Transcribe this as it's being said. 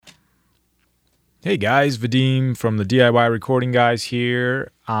Hey guys, Vadim from the DIY Recording Guys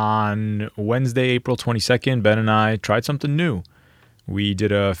here. On Wednesday, April 22nd, Ben and I tried something new. We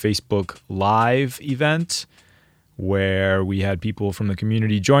did a Facebook Live event where we had people from the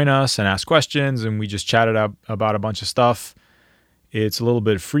community join us and ask questions, and we just chatted about a bunch of stuff. It's a little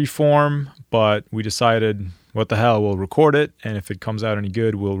bit freeform, but we decided, what the hell, we'll record it, and if it comes out any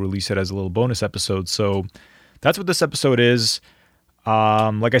good, we'll release it as a little bonus episode. So that's what this episode is.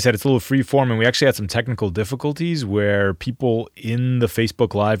 Like I said, it's a little freeform, and we actually had some technical difficulties where people in the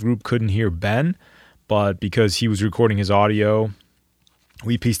Facebook Live group couldn't hear Ben, but because he was recording his audio,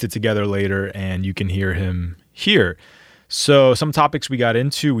 we pieced it together later, and you can hear him here. So some topics we got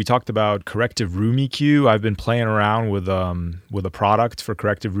into, we talked about corrective room EQ. I've been playing around with a product for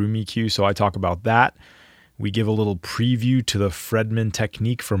corrective room EQ, so I talk about that. We give a little preview to the Fredman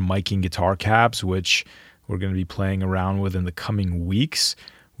technique for miking guitar cabs, which we're going to be playing around with in the coming weeks.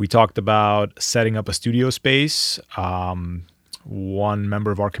 We talked about setting up a studio space. One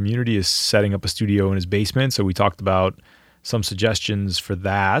member of our community is setting up a studio in his basement, so we talked about some suggestions for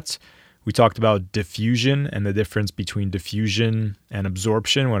that. We talked about diffusion and the difference between diffusion and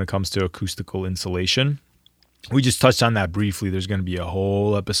absorption when it comes to acoustical insulation. We just touched on that briefly. There's going to be a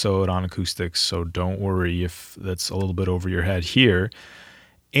whole episode on acoustics, so don't worry if that's a little bit over your head here.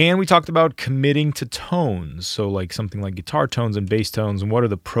 And we talked about committing to tones, so like something like guitar tones and bass tones, and what are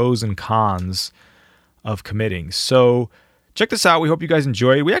the pros and cons of committing. So check this out. We hope you guys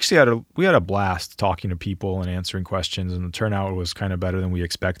enjoy it. We actually had a blast talking to people and answering questions, and the turnout was kind of better than we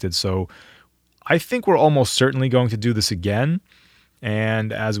expected. So I think we're almost certainly going to do this again.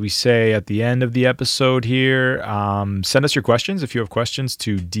 And as we say at the end of the episode here, send us your questions. If you have questions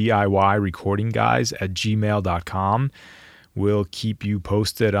to DIYrecordingguys@gmail.com. We'll keep you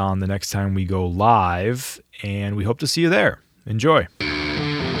posted on the next time we go live, and we hope to see you there. Enjoy.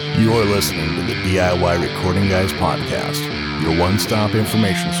 You're listening to the DIY Recording Guys podcast, your one-stop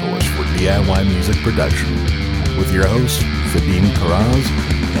information source for DIY music production, with your hosts, Vadim Karaz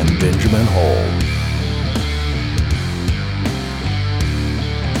and Benjamin Hall.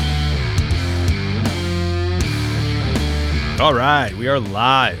 All right, we are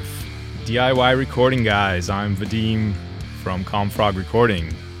live. DIY Recording Guys. I'm Vadim from Comfrog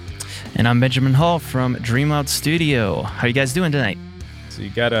Recording. And I'm Benjamin Hall from Dreamout Studio. How you guys doing tonight? So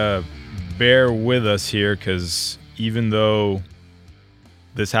you gotta bear with us here, because even though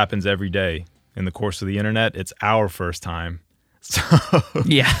this happens every day in the course of the internet, it's our first time. So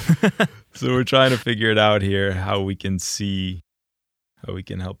yeah. So we're trying to figure it out here, how we can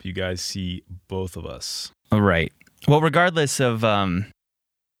help you guys see both of us. All right. Well, regardless of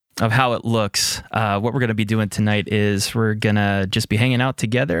how it looks, what we're going to be doing tonight is we're going to just be hanging out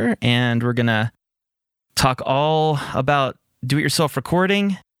together, and we're going to talk all about do-it-yourself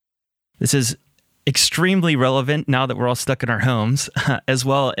recording. This is extremely relevant now that we're all stuck in our homes, as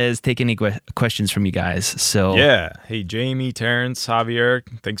well as take any questions from you guys. So yeah. Hey, Jamie, Terrence, Javier,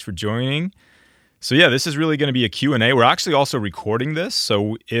 thanks for joining. So yeah, this is really going to be a Q&A. We're actually also recording this,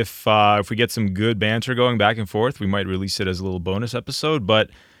 so if we get some good banter going back and forth, we might release it as a little bonus episode.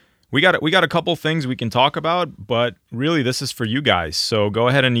 But we got a couple things we can talk about, but really this is for you guys. So go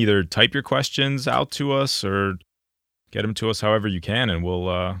ahead and either type your questions out to us or get them to us however you can, and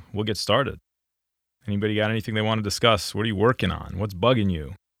we'll get started. Anybody got anything they want to discuss? What are you working on? What's bugging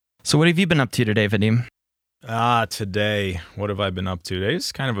you? So what have you been up to today, Vadim? Today, what have I been up to? Today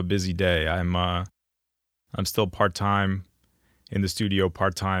is kind of a busy day. I'm still part-time in the studio,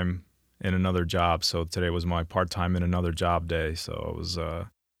 part-time in another job. So today was my part-time in another job day. So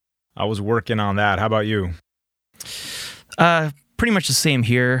I was working on that. How about you? Pretty much the same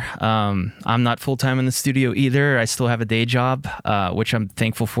here. I'm not full-time in the studio either. I still have a day job, which I'm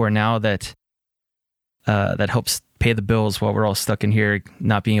thankful for now that helps pay the bills while we're all stuck in here,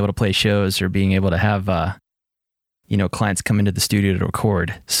 not being able to play shows or being able to have, clients come into the studio to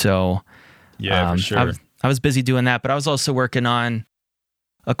record. So yeah, for sure. I was busy doing that, but I was also working on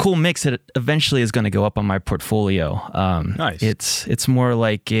a cool mix that eventually is going to go up on my portfolio. Nice. It's more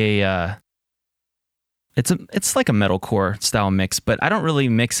like it's like a metalcore style mix, but I don't really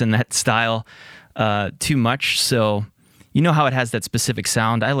mix in that style too much. So you know how it has that specific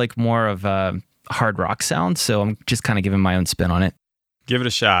sound. I like more of a hard rock sound, so I'm just kind of giving my own spin on it. Give it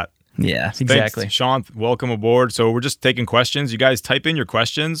a shot. Yeah, exactly. Thanks, Sean, welcome aboard. So we're just taking questions. You guys type in your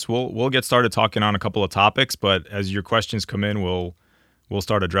questions. We'll get started talking on a couple of topics, but as your questions come in, we'll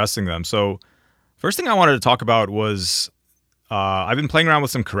start addressing them. So first thing I wanted to talk about was I've been playing around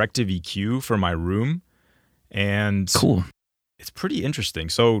with some corrective EQ for my room, and cool. It's pretty interesting.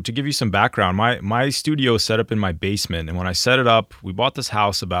 So to give you some background, my studio is set up in my basement, and when I set it up, we bought this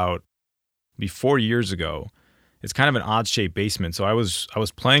house about maybe 4 years ago. It's kind of an odd-shaped basement. So I was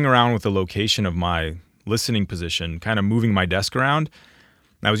playing around with the location of my listening position, kind of moving my desk around.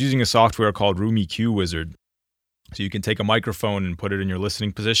 And I was using a software called Room EQ Wizard. So you can take a microphone and put it in your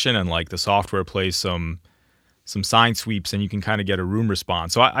listening position, and like the software plays some sine sweeps, and you can kind of get a room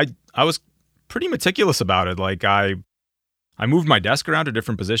response. So I was pretty meticulous about it. Like I moved my desk around to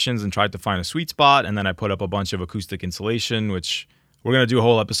different positions and tried to find a sweet spot, and then I put up a bunch of acoustic insulation, which we're going to do a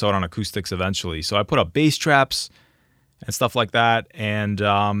whole episode on acoustics eventually. So I put up bass traps and stuff like that, and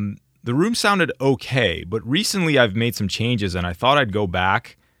the room sounded okay. But recently I've made some changes, and I thought I'd go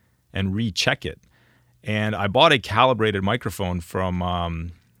back and recheck it. And I bought a calibrated microphone from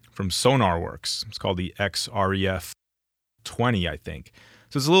SonarWorks. It's called the XREF 20, I think.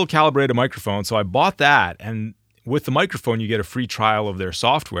 So it's a little calibrated microphone. So I bought that, and with the microphone, you get a free trial of their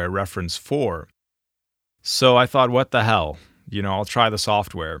software, Reference 4. So I thought, what the hell? I'll try the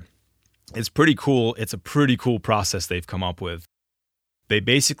software. It's pretty cool. It's a pretty cool process they've come up with. They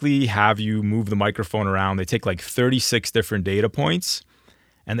basically have you move the microphone around. They take like 36 different data points,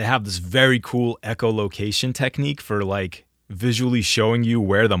 and they have this very cool echolocation technique for like visually showing you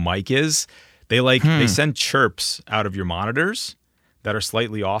where the mic is. They send chirps out of your monitors that are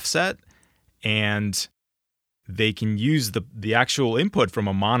slightly offset, and they can use the actual input from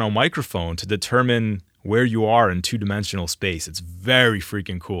a mono microphone to determine where you are in two-dimensional space. It's very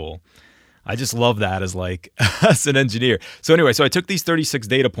freaking cool. I just love that as an engineer. So anyway, so I took these 36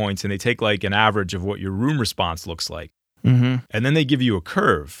 data points, and they take like an average of what your room response looks like. Mm-hmm. And then they give you a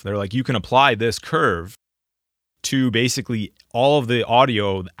curve. They're like, you can apply this curve to basically all of the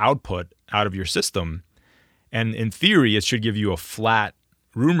audio output out of your system. And in theory, it should give you a flat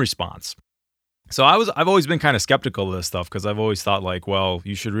room response. So I've always been kind of skeptical of this stuff, because I've always thought like, well,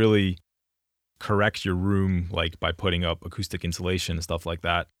 you should really correct your room like by putting up acoustic insulation and stuff like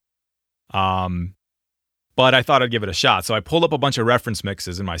that. But I thought I'd give it a shot. So I pulled up a bunch of reference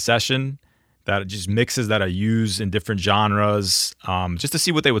mixes in my session, that just mixes that I use in different genres, just to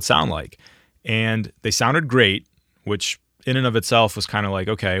see what they would sound like. And they sounded great, which in and of itself was kind of like,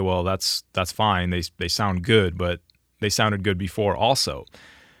 okay, well, that's fine. They sound good, but they sounded good before also.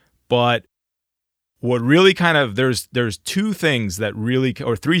 But what really kind of, there's three things that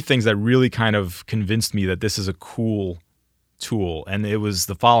really kind of convinced me that this is a cool tool. And it was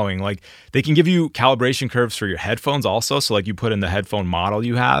the following. Like, they can give you calibration curves for your headphones also. So like you put in the headphone model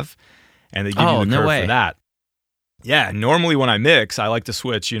you have, and they give you the curve for that. Yeah, normally when I mix, I like to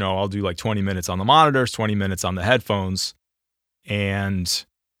switch, I'll do like 20 minutes on the monitors, 20 minutes on the headphones, and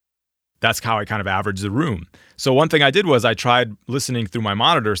that's how I kind of average the room. So one thing I did was I tried listening through my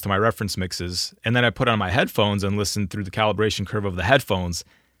monitors to my reference mixes, and then I put on my headphones and listened through the calibration curve of the headphones.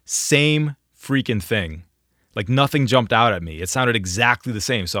 Same freaking thing. Like, nothing jumped out at me. It sounded exactly the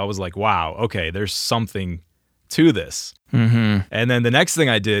same. So I was like, wow, okay, there's something to this. Mm-hmm. And then the next thing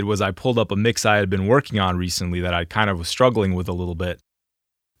I did was I pulled up a mix I had been working on recently that I kind of was struggling with a little bit.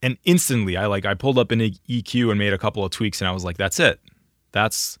 And instantly I pulled up an EQ and made a couple of tweaks, and I was like, that's it.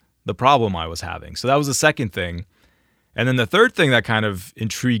 That's the problem I was having. So that was the second thing. And then the third thing that kind of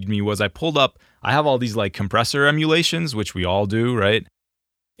intrigued me was I have all these like compressor emulations, which we all do, right?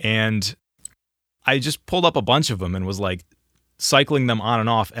 And I just pulled up a bunch of them and was like cycling them on and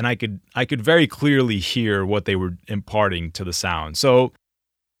off, and I could very clearly hear what they were imparting to the sound. So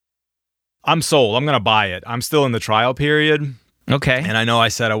I'm sold. I'm going to buy it. I'm still in the trial period. Okay. And I know I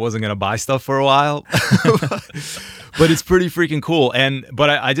said I wasn't going to buy stuff for a while, but it's pretty freaking cool.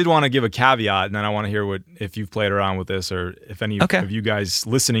 But I did want to give a caveat, and then I want to hear if you've played around with this, or if any of you guys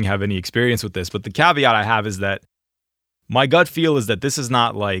listening have any experience with this. But the caveat I have is that my gut feel is that this is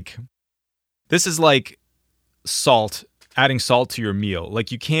like salt, adding salt to your meal.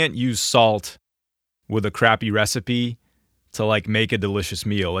 Like, you can't use salt with a crappy recipe to like make a delicious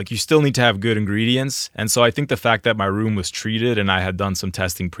meal. Like, you still need to have good ingredients. And so I think the fact that my room was treated and I had done some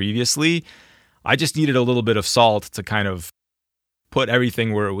testing previously, I just needed a little bit of salt to kind of put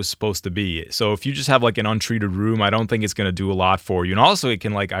everything where it was supposed to be. So if you just have like an untreated room, I don't think it's going to do a lot for you. And also it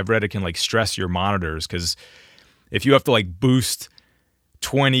can I've read it can like stress your monitors, because if you have to like boost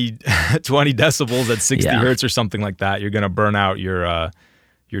 20 decibels at 60 hertz or something like that, you're going to burn out your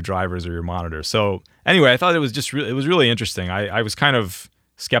drivers or your monitor. So anyway, I thought it was really interesting. I was kind of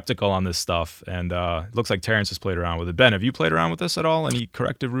skeptical on this stuff, and it looks like Terrence has played around with it. Ben, have you played around with this at all? Any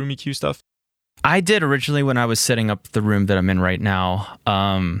corrective room EQ stuff? I did originally when I was setting up the room that I'm in right now.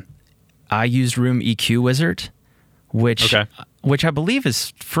 I used Room EQ Wizard, which I believe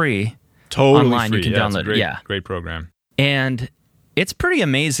is free. Totally online. Free. You can download it. Great program. And it's pretty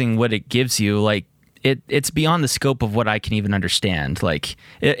amazing what it gives you. Like, it's beyond the scope of what I can even understand. Like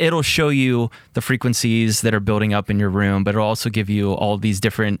it'll show you the frequencies that are building up in your room, but it'll also give you all these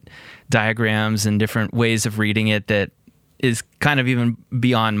different diagrams and different ways of reading it that is kind of even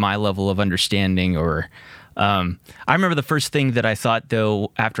beyond my level of understanding. Or I remember the first thing that I thought,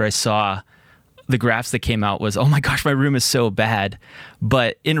 though, after I saw the graphs that came out was, oh my gosh, my room is so bad.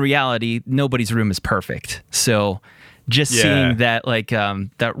 But in reality, nobody's room is perfect. So just seeing that, like,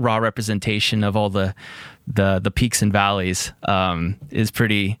 that raw representation of all the peaks and valleys is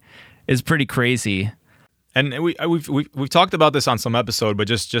pretty crazy. And we've talked about this on some episode, but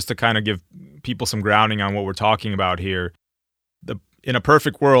just to kind of give people some grounding on what we're talking about here. In a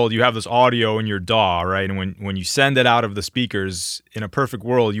perfect world, you have this audio in your DAW, right? And when you send it out of the speakers, in a perfect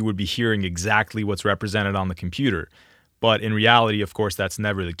world, you would be hearing exactly what's represented on the computer. But in reality, of course, that's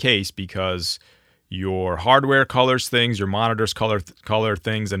never the case, because your hardware colors things, your monitors color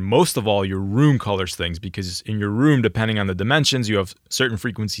things, and most of all, your room colors things, because in your room, depending on the dimensions, you have certain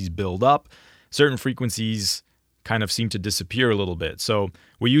frequencies build up, certain frequencies kind of seem to disappear a little bit. So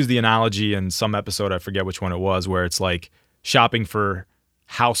we use the analogy in some episode, I forget which one it was, where it's like shopping for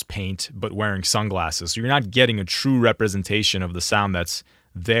house paint but wearing sunglasses. So you're not getting a true representation of the sound that's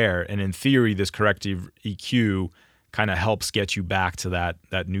there. And in theory, this corrective EQ kind of helps get you back to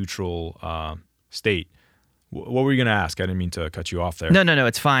that neutral state. What were you going to ask? I didn't mean to cut you off there. No,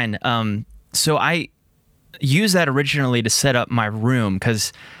 it's fine. So I used that originally to set up my room,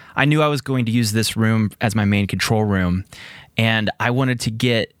 because I knew I was going to use this room as my main control room, and I wanted to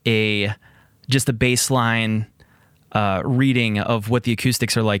get just a baseline reading of what the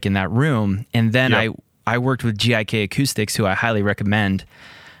acoustics are like in that room. And then I worked with GIK Acoustics, who I highly recommend,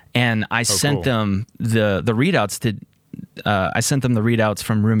 and I sent them the readouts I sent them the readouts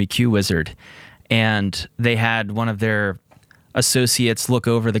from Room EQ Wizard. And they had one of their associates look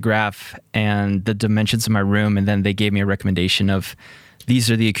over the graph and the dimensions of my room, and then they gave me a recommendation of,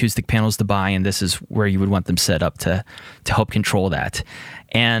 these are the acoustic panels to buy, and this is where you would want them set up to help control that.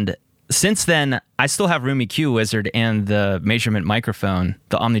 And since then, I still have Room EQ Wizard and the measurement microphone,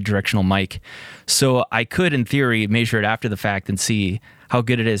 the omnidirectional mic. So I could, in theory, measure it after the fact and see how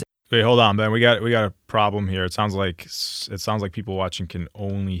good it is. Wait, hold on, Ben. We got a problem here. It sounds like people watching can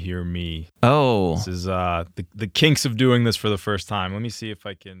only hear me. Oh, this is the kinks of doing this for the first time. Let me see if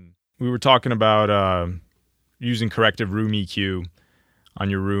I can. We were talking about using corrective room EQ on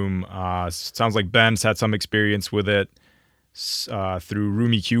your room. Sounds like Ben's had some experience with it through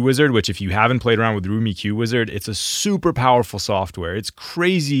Room EQ Wizard. Which, if you haven't played around with Room EQ Wizard, it's a super powerful software. It's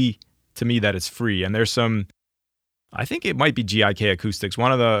crazy to me that it's free, and there's some. I think it might be GIK Acoustics.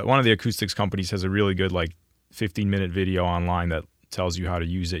 One of the acoustics companies has a really good 15-minute video online that tells you how to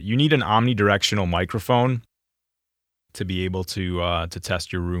use it. You need an omnidirectional microphone to be able to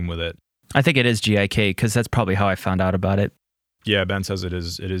test your room with it. I think it is GIK, because that's probably how I found out about it. Yeah, Ben says it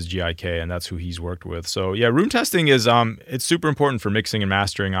is GIK, and that's who he's worked with. So yeah, room testing is it's super important for mixing and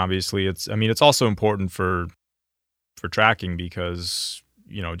mastering. Obviously, it's also important for tracking, because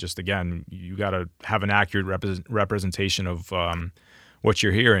just again, you got to have an accurate representation of what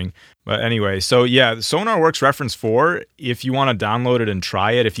you're hearing. But anyway, so yeah, SonarWorks Reference 4, if you want to download it and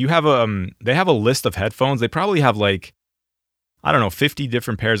try it, if you have they have a list of headphones. They probably have 50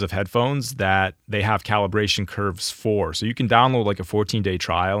 different pairs of headphones that they have calibration curves for. So you can download a 14-day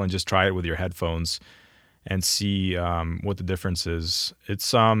trial and just try it with your headphones and see what the difference is.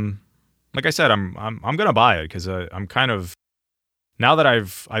 It's like I said, I'm gonna buy it, because I'm kind of, now that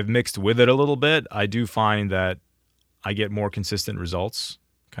I've mixed with it a little bit, I do find that I get more consistent results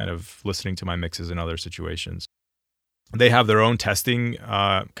kind of listening to my mixes in other situations. They have their own testing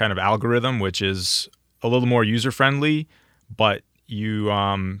kind of algorithm, which is a little more user-friendly, but you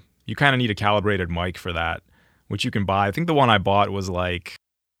kind of need a calibrated mic for that, which you can buy. I think the one I bought was I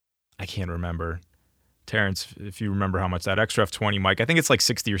can't remember. Terrence, if you remember how much that Extra F20 mic, I think it's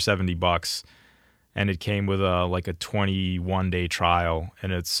 $60 or $70. And it came with a 21-day trial,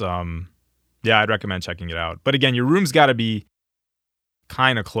 and it's I'd recommend checking it out. But again, your room's got to be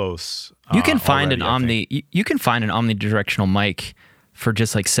kind of close. You can find an omnidirectional mic for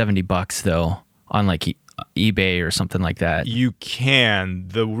just $70 though on eBay or something like that. You can.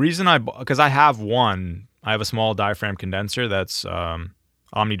 The reason because I have a small diaphragm condenser that's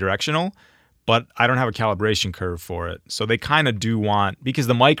omnidirectional, but I don't have a calibration curve for it. So they kind of do want, because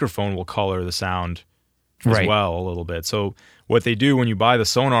the microphone will color the sound as well a little bit. So what they do when you buy the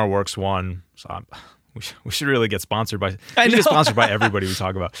SonarWorks one, we should really get sponsored by, get sponsored by everybody we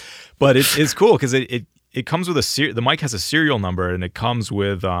talk about. But it's cool, because it comes with the mic has a serial number, and it comes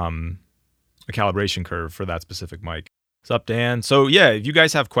with a calibration curve for that specific mic. What's up, Dan? So yeah, if you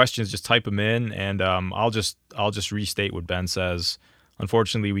guys have questions, just type them in, and I'll just restate what Ben says.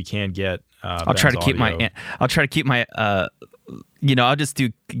 Unfortunately, we can't get. I'll try to keep my. I'll just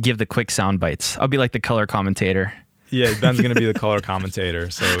give the quick sound bites. I'll be like the color commentator. Yeah, Ben's gonna be the color commentator.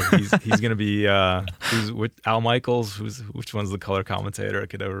 So he's gonna be who's with Al Michaels. Which one's the color commentator? I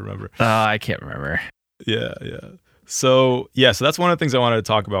could never remember. I can't remember. Yeah. So that's one of the things I wanted to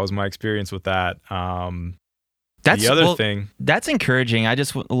talk about was my experience with that. That's the other thing. That's encouraging.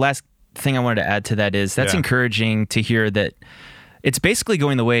 The last thing I wanted to add to that is that's encouraging to hear that it's basically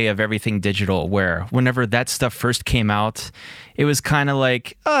going the way of everything digital, where whenever that stuff first came out, it was kind of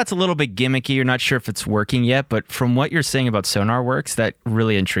like, it's a little bit gimmicky. You're not sure if it's working yet. But from what you're saying about SonarWorks, that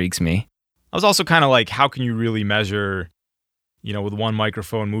really intrigues me. I was also kind of like, how can you really measure, with one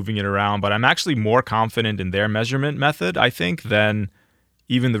microphone moving it around? But I'm actually more confident in their measurement method, I think, than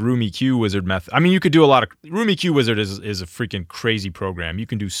even the Room EQ Wizard method. I mean, you could do a lot of... Room EQ Wizard is a freaking crazy program. You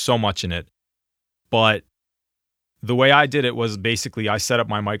can do so much in it. But the way I did it was basically I set up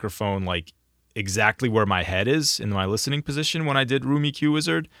my microphone like exactly where my head is in my listening position when I did Room EQ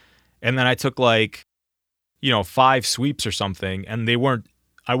Wizard. And then I took 5 sweeps or something, and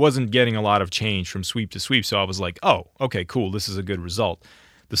I wasn't getting a lot of change from sweep to sweep. So I was like, oh, okay, cool. This is a good result.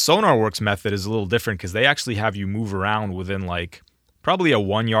 The SonarWorks method is a little different because they actually have you move around within probably a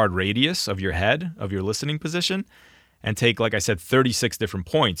 1 yard radius of your head, of your listening position, and take, like I said, 36 different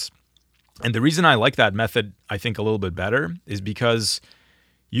points. And the reason I like that method, I think, a little bit better is because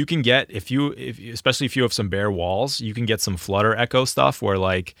you can get, especially if you have some bare walls, you can get some flutter echo stuff where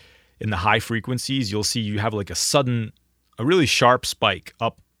in the high frequencies, you'll see you have a really sharp spike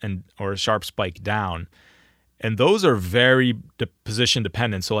up or a sharp spike down. And those are very position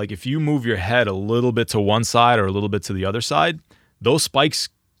dependent. So if you move your head a little bit to one side or a little bit to the other side, those spikes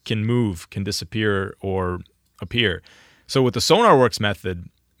can move, can disappear or appear. So with the SonarWorks method,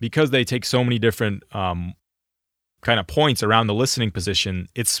 because they take so many different kind of points around the listening position,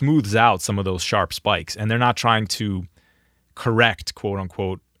 it smooths out some of those sharp spikes. And they're not trying to correct, quote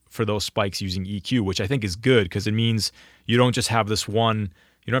unquote, for those spikes using EQ, which I think is good because it means you don't just have this one,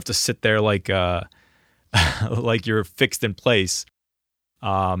 you don't have to sit there like you're fixed in place.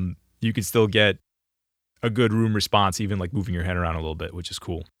 You can still get a good room response, even moving your head around a little bit, which is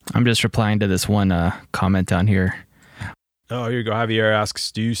cool. I'm just replying to this one comment down here. Oh, here you go. Javier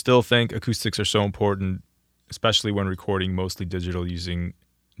asks, do you still think acoustics are so important, especially when recording mostly digital using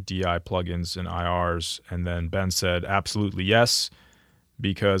DI plugins and IRs? And then Ben said, absolutely yes,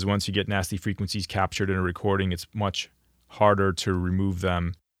 because once you get nasty frequencies captured in a recording, it's much harder to remove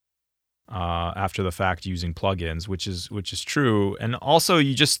them after the fact using plugins, which is true. And also,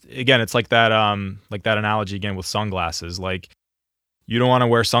 you just, again, it's like that analogy again with sunglasses. You don't want to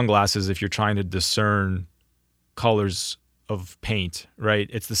wear sunglasses if you're trying to discern colors of paint, right?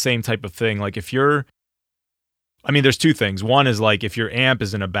 It's the same type of thing. There's two things. One is if your amp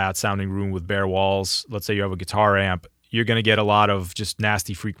is in a bad sounding room with bare walls, let's say you have a guitar amp, you're going to get a lot of just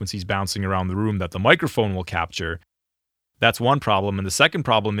nasty frequencies bouncing around the room that the microphone will capture. That's one problem. And the second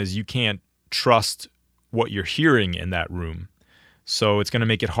problem is you can't trust what you're hearing in that room. So it's going to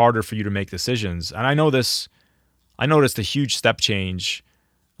make it harder for you to make decisions. And I noticed a huge step change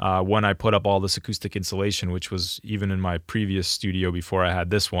when I put up all this acoustic insulation, which was even in my previous studio before I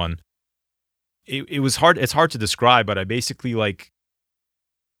had this one. It was hard. It's hard to describe, but I basically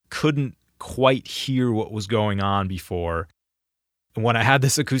couldn't quite hear what was going on before. And when I had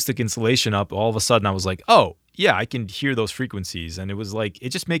this acoustic insulation up, all of a sudden I was like, oh, yeah, I can hear those frequencies. And it was it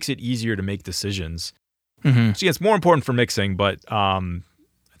just makes it easier to make decisions. Mm-hmm. So yeah, it's more important for mixing, but I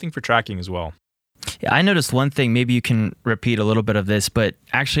think for tracking as well. Yeah, I noticed one thing. Maybe you can repeat a little bit of this, but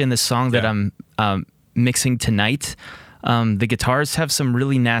actually in the song that I'm mixing tonight, the guitars have some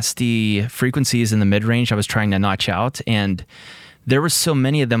really nasty frequencies in the mid-range I was trying to notch out. And there were so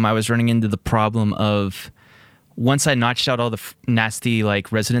many of them, I was running into the problem of once I notched out all the nasty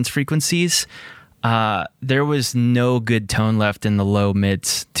resonance frequencies, there was no good tone left in the low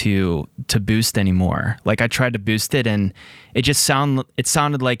mids to boost anymore. I tried to boost it and it just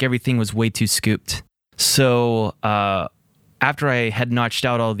sounded like everything was way too scooped. So after I had notched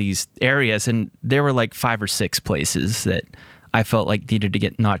out all these areas, and there were 5 or 6 places that I felt needed to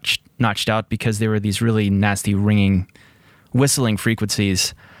get notched out because there were these really nasty ringing, whistling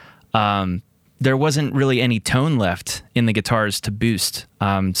frequencies. There wasn't really any tone left in the guitars to boost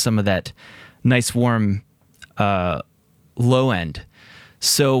some of that nice warm low end.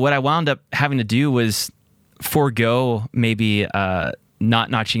 So what I wound up having to do was forego maybe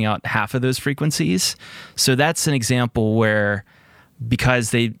not notching out half of those frequencies. So that's an example where, because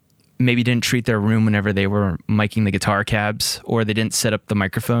they maybe didn't treat their room whenever they were miking the guitar cabs, or they didn't set up the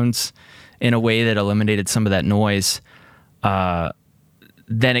microphones in a way that eliminated some of that noise,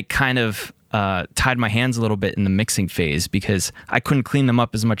 then it kind of tied my hands a little bit in the mixing phase because I couldn't clean them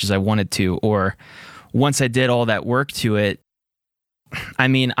up as much as I wanted to. Or once I did all that work to it, I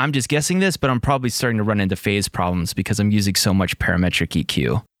mean, I'm just guessing this, but I'm probably starting to run into phase problems because I'm using so much parametric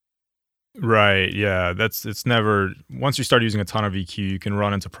EQ. Right. Yeah. It's never, once you start using a ton of EQ, you can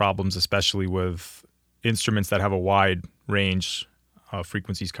run into problems, especially with instruments that have a wide range of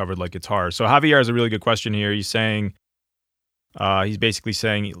frequencies covered like guitars. So Javier has a really good question here. He's saying, he's basically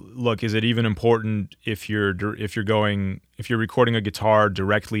saying, look, is it even important if you're recording a guitar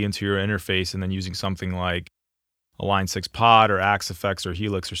directly into your interface and then using something like a Line 6 Pod or Axe-Fx or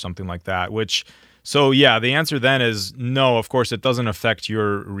Helix or something like that? So yeah, the answer then is no, of course it doesn't affect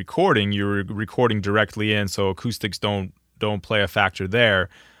your recording. You're recording directly in, so acoustics don't play a factor there.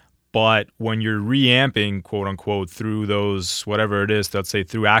 But when you're reamping, quote unquote, through those, whatever it is, let's say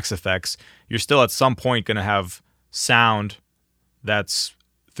through Axe-Fx, you're still at some point going to have sound that's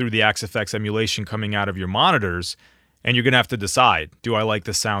through the Axe-Fx emulation coming out of your monitors, and you're going to have to decide, do I like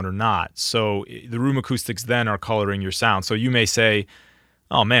the sound or not? So the room acoustics then are coloring your sound. So you may say,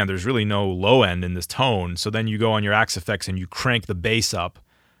 oh man, there's really no low end in this tone. So then you go on your Axe-Fx and you crank the bass up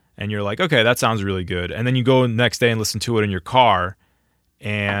and you're like, okay, that sounds really good. And then you go the next day and listen to it in your car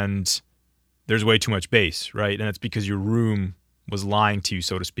and there's way too much bass, right? And it's because your room was lying to you,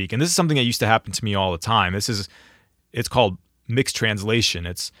 so to speak. And this is something that used to happen to me all the time. It's called mix translation.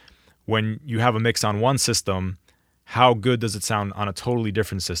 It's when you have a mix on one system, how good does it sound on a totally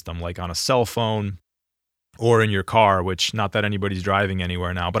different system, like on a cell phone or in your car, which not that anybody's driving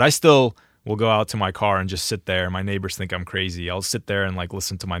anywhere now, but I still will go out to my car and just sit there. My neighbors think I'm crazy. I'll sit there and like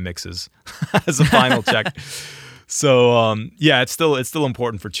listen to my mixes as a final check. So yeah, it's still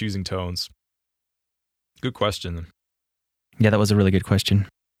important for choosing tones. Good question. Yeah, that was a really good question.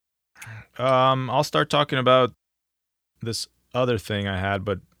 I'll start talking about this other thing I had,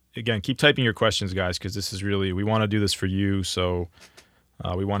 but again, keep typing your questions, guys, because this is really, we want to do this for you, so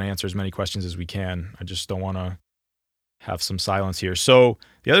we want to answer as many questions as we can. I just don't want to have some silence here. So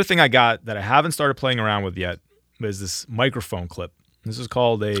the other thing I got that I haven't started playing around with yet is this microphone clip. This is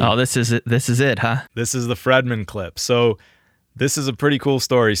called a... Oh, this is it, huh? This is the Fredman clip. So this is a pretty cool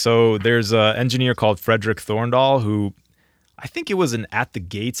story. So there's an engineer called Frederick Thorndal who, I think it was an At the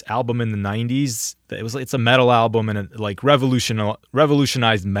Gates album in the 90s. It's a metal album and it like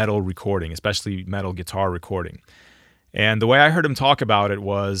revolutionized metal recording, especially metal guitar recording. And the way I heard him talk about it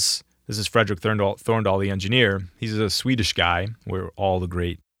was, this is Frederick Thorndal, the engineer. He's a Swedish guy where all the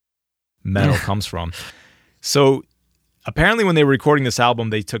great metal comes from. So apparently when they were recording this album,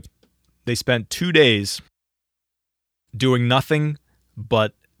 they spent 2 days doing nothing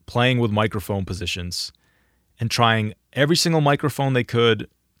but playing with microphone positions and trying every single microphone they could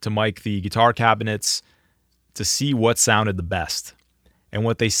to mic the guitar cabinets to see what sounded the best. And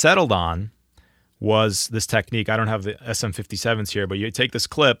what they settled on was this technique. I don't have the SM57s here, but you take this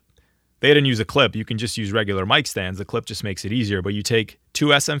clip. They didn't use a clip. You can just use regular mic stands. The clip just makes it easier. But you take two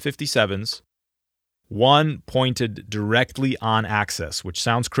SM57s, one pointed directly on axis, which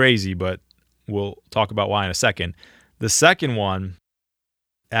sounds crazy, but we'll talk about why in a second. The second one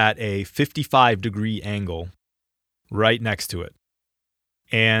at a 55-degree angle right next to it.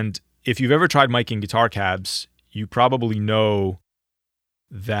 And if you've ever tried miking guitar cabs, you probably know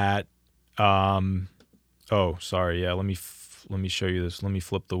that oh, sorry. Yeah, let me show you this. Let me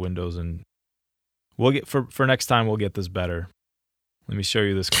flip the windows and we'll get for next time we'll get this better. Let me show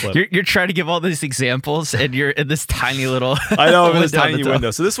you this clip. You're trying to give all these examples and you're in this tiny little I know, in this tiny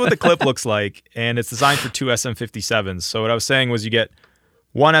window. So this is what the clip looks like, and it's designed for two SM57s. So what I was saying was you get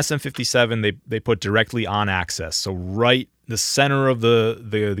one SM57 they put directly on axis, so right the center of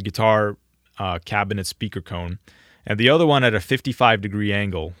the guitar cabinet speaker cone, and the other one at a 55-degree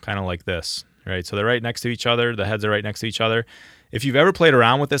angle, kind of like this, right? So they're right next to each other. The heads are right next to each other. If you've ever played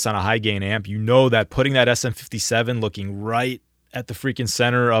around with this on a high gain amp, you know that putting that SM57 looking right at the freaking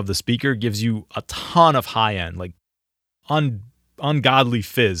center of the speaker gives you a ton of high end, like ungodly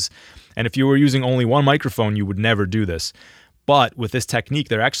fizz. And if you were using only one microphone, you would never do this. But with this technique,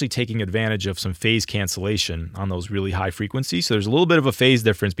 they're actually taking advantage of some phase cancellation on those really high frequencies. So there's a little bit of a phase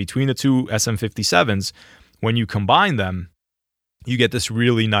difference between the two SM57s. When you combine them, you get this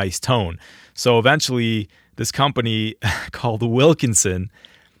really nice tone. So eventually, this company called Wilkinson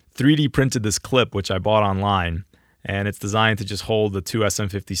 3D printed this clip, which I bought online, and it's designed to just hold the two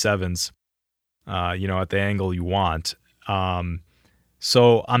SM57s, at the angle you want.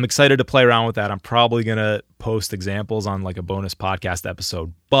 So I'm excited to play around with that. I'm probably going to post examples on like a bonus podcast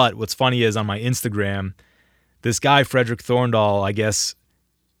episode. But what's funny is on my Instagram, this guy, Frederick Thorndahl, I guess,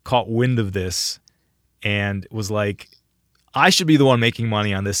 caught wind of this and was like, I should be the one making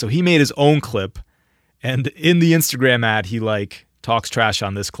money on this. So he made his own clip. And in the Instagram ad, he like talks trash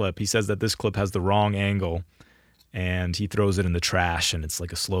on this clip. He says that this clip has the wrong angle and he throws it in the trash and it's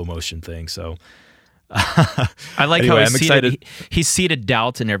like a slow motion thing. So I like anyway, how he seeded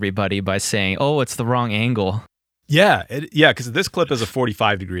doubt in everybody by saying, "Oh, it's the wrong angle." Yeah, because this clip is a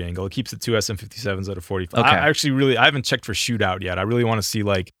 45-degree angle. It keeps the two SM57s at a 45. Okay. I haven't checked for shootout yet. I really want to see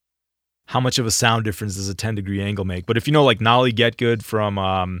like how much of a sound difference does a 10-degree angle make. But if you know like Nolly Getgood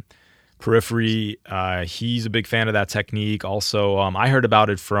from Periphery, he's a big fan of that technique. Also, I heard about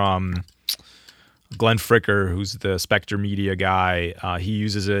it from Glenn Fricker, who's the Spectre Media guy. He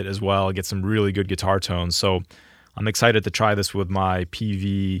uses it as well, gets some really good guitar tones. So I'm excited to try this with my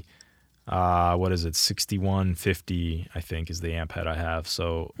PV, 6150, I think is the amp head I have.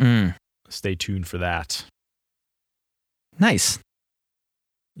 So stay tuned for that. Nice.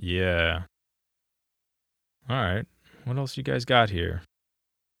 Yeah. All right. What else you guys got here?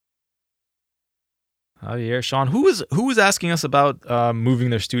 Javier, Sean, who was asking us about moving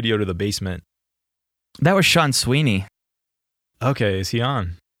their studio to the basement? That was Sean Sweeney. Okay, is he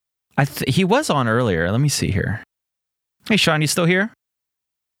on? He was on earlier. Let me see here. Hey, Sean, you still here?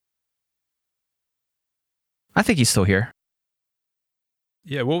 I think he's still here.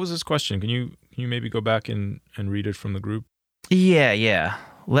 Yeah, what was his question? Can you maybe go back and read it from the group? Yeah.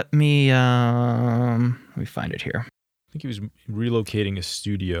 Let me find it here. I think he was relocating a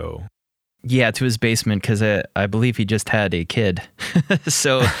studio. Yeah, to his basement because I believe he just had a kid.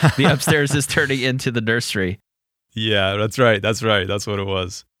 So the upstairs is turning into the nursery. Yeah, that's right. That's what it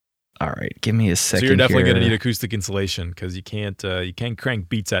was. All right, give me a second. So you're definitely here. going to need acoustic insulation because you can't crank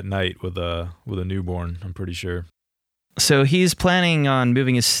beats at night with a newborn, I'm pretty sure. So he's planning on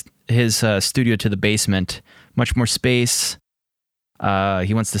moving his studio to the basement, much more space.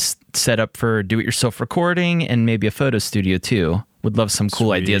 He wants to set up for do-it-yourself recording and maybe a photo studio too. Would love some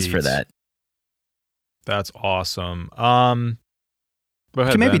cool ideas for that. That's awesome. Go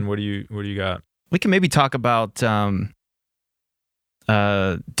ahead, Ben. What do you got? We can maybe talk about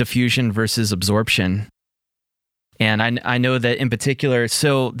diffusion versus absorption. And I know that in particular,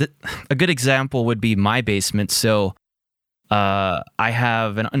 so a good example would be my basement. So I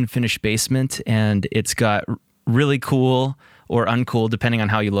have an unfinished basement and it's got really cool or uncool, depending on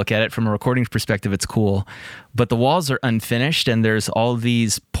how you look at it. From a recording perspective, it's cool. But the walls are unfinished and there's all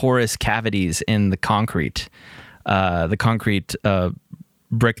these porous cavities in the concrete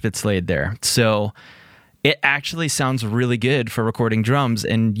brick that's laid there. So it actually sounds really good for recording drums.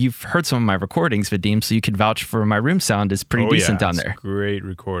 And you've heard some of my recordings, Vadim, so you could vouch for my room sound is pretty decent down there. Great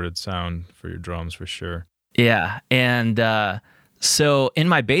recorded sound for your drums for sure. Yeah. And so in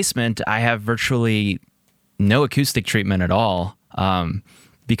my basement, I have virtually no acoustic treatment at all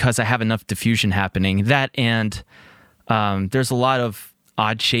because I have enough diffusion happening. That and there's a lot of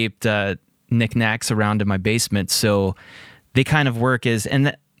odd-shaped knickknacks around in my basement, so they kind of work as...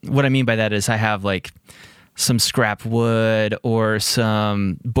 And what I mean by that is I have like some scrap wood or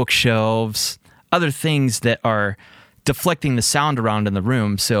some bookshelves, other things that are deflecting the sound around in the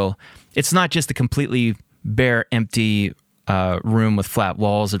room. So it's not just a completely bare, empty room with flat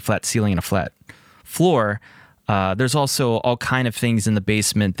walls and flat ceiling and a flat floor. There's also all kind of things in the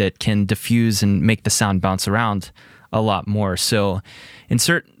basement that can diffuse and make the sound bounce around a lot more. So in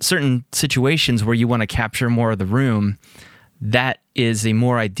certain situations where you want to capture more of the room, that is a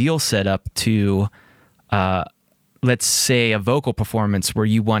more ideal setup to, let's say, a vocal performance where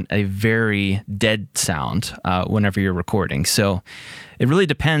you want a very dead sound whenever you're recording. So it really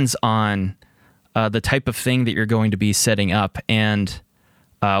depends on the type of thing that you're going to be setting up. And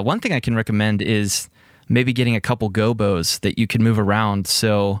one thing I can recommend is maybe getting a couple gobos that you can move around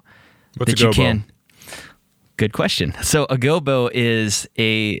so What's that a you gobo? can. Good question. So a gobo is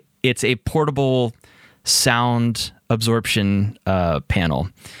a portable sound absorption panel,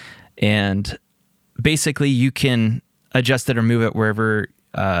 and basically you can adjust it or move it wherever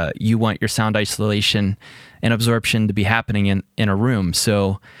you want your sound isolation and absorption to be happening in a room.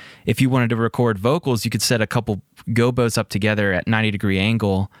 So if you wanted to record vocals, you could set a couple gobos up together at 90-degree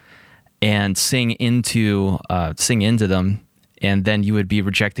angle and sing into them, and then you would be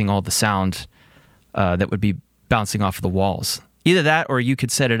rejecting all the sound that would be bouncing off of the walls. Either that, or you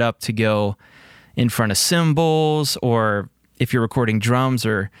could set it up to go in front of cymbals, or if you're recording drums,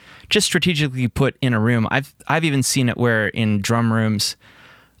 or just strategically put in a room. I've even seen it where in drum rooms,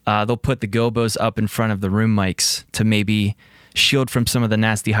 they'll put the gobos up in front of the room mics to maybe shield from some of the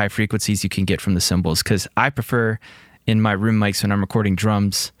nasty high frequencies you can get from the cymbals. Because I prefer in my room mics when I'm recording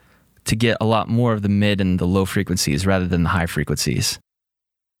drums to get a lot more of the mid and the low frequencies rather than the high frequencies.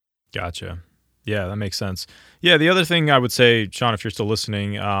 Gotcha. Yeah, that makes sense. Yeah, the other thing I would say, Sean, if you're still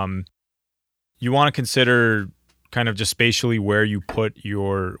listening, you want to consider kind of just spatially where you're going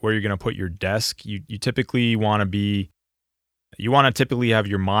to put your desk. You typically want to typically have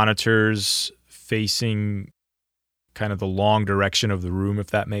your monitors facing kind of the long direction of the room,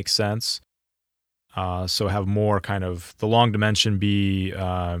 if that makes sense. So have more kind of the long dimension be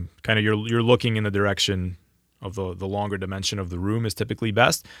kind of you're looking in the direction of the longer dimension of the room is typically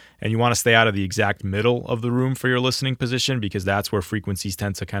best. And you want to stay out of the exact middle of the room for your listening position, because that's where frequencies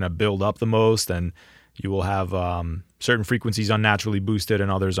tend to kind of build up the most, and you will have certain frequencies unnaturally boosted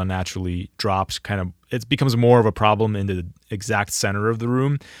and others unnaturally dropped. It becomes more of a problem in the exact center of the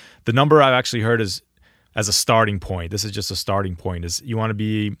room. The number I've actually heard is, as a starting point, this is just a starting point, is you want to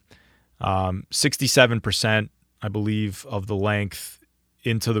be 67%, I believe, of the length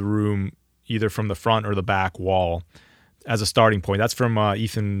into the room, either from the front or the back wall, as a starting point. That's from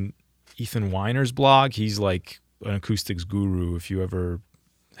Ethan Weiner's blog. He's like an acoustics guru if you ever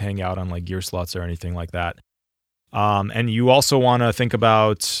hang out on like Gearsluts or anything like that. And you also want to think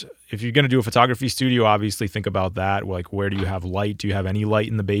about, if you're going to do a photography studio, obviously think about that. Like, where do you have light? Do you have any light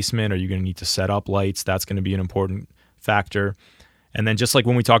in the basement? Are you going to need to set up lights? That's going to be an important factor. And then just like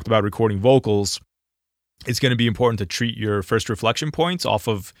when we talked about recording vocals, it's going to be important to treat your first reflection points off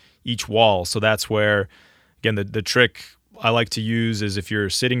of each wall. So that's where, again, the trick I like to use is, if you're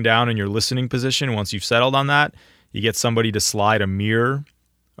sitting down in your listening position, once you've settled on that, you get somebody to slide a mirror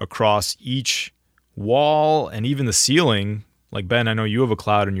across each wall and even the ceiling. Like, Ben, I know you have a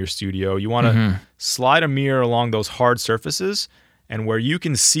cloud in your studio. You want to slide a mirror along those hard surfaces, and where you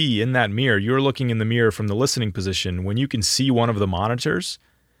can see in that mirror, you're looking in the mirror from the listening position. When you can see one of the monitors,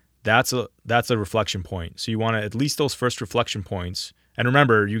 that's a reflection point. So you want to at least those first reflection points. And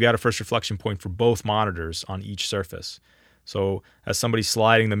remember, you got a first reflection point for both monitors on each surface. So as somebody's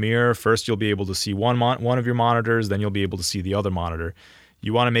sliding the mirror, first you'll be able to see one of your monitors, then you'll be able to see the other monitor.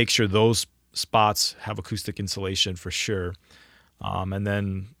 You want to make sure those spots have acoustic insulation for sure. And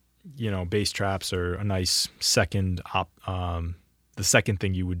then, bass traps are a nice the second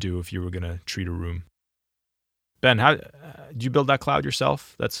thing you would do if you were going to treat a room. Ben, how did you build that cloud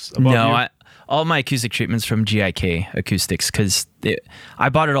yourself? That's above you? All my acoustic treatments from GIK Acoustics, because I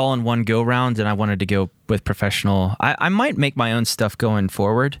bought it all in one go round, and I wanted to go with professional. I might make my own stuff going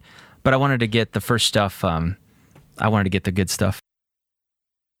forward, but I wanted to get the first stuff. I wanted to get the good stuff.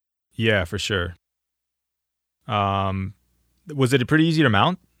 Yeah, for sure. Was it pretty easy to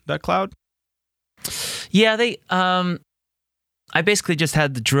mount that cloud? Yeah, I basically just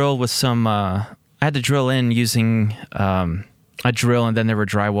had to drill with some. I had to drill in using a drill, and then there were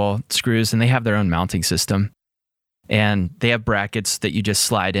drywall screws, and they have their own mounting system. And they have brackets that you just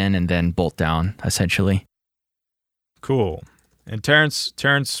slide in and then bolt down, essentially. Cool. And Terrence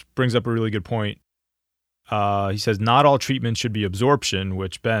brings up a really good point. He says, not all treatment should be absorption,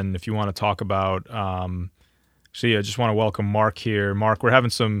 which, Ben, if you want to talk about. I just want to welcome Mark here. Mark, we're having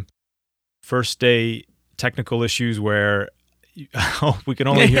some first day technical issues where we can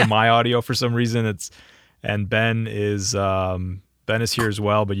only hear my audio for some reason. And Ben is here as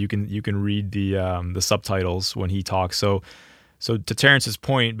well, but you can read the subtitles when he talks. So to Terrence's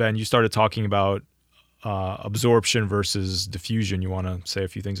point, Ben, you started talking about absorption versus diffusion. You want to say a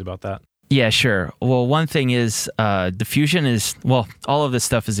few things about that? Yeah, sure. Well, one thing is diffusion is, all of this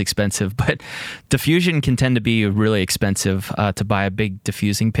stuff is expensive, but diffusion can tend to be really expensive to buy a big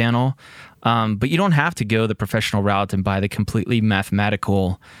diffusing panel. But you don't have to go the professional route and buy the completely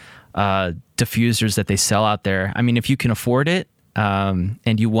mathematical diffusers that they sell out there. I mean, if you can afford it and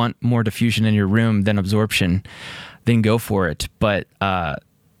you want more diffusion in your room than absorption, then go for it. But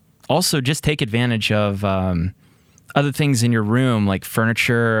also just take advantage of other things in your room, like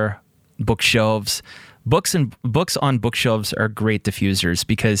furniture, bookshelves. Books on bookshelves are great diffusers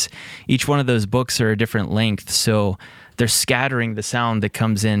because each one of those books are a different length, so they're scattering the sound that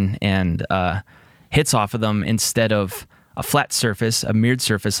comes in and hits off of them instead of a flat surface, a mirrored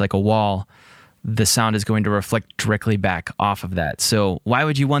surface like a wall. The sound is going to reflect directly back off of that. So why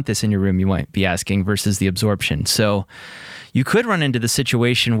would you want this in your room, you might be asking, versus the absorption? So you could run into the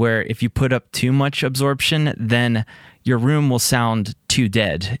situation where if you put up too much absorption, then your room will sound too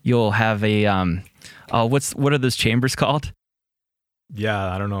dead. You'll have a what are those chambers called?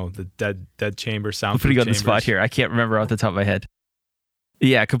 Yeah, I don't know. The dead chamber sound. I'm putting you on the spot here. I can't remember off the top of my head.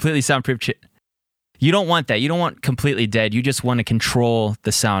 Yeah, completely soundproof. You don't want that. You don't want completely dead. You just want to control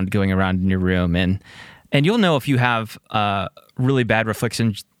the sound going around in your room. And And you'll know if you have really bad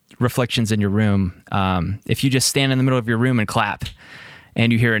reflections in your room. If you just stand in the middle of your room and clap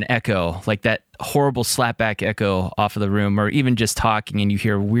and you hear an echo, like that horrible slapback echo off of the room, or even just talking and you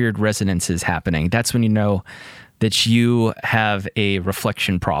hear weird resonances happening, that's when you know that you have a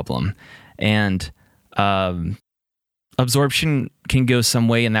reflection problem. And absorption can go some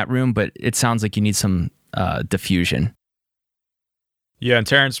way in that room, but it sounds like you need some diffusion. Yeah, and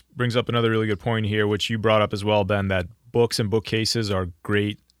Terrence brings up another really good point here, which you brought up as well, Ben, that books and bookcases are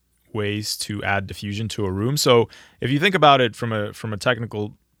great ways to add diffusion to a room. So if you think about it from a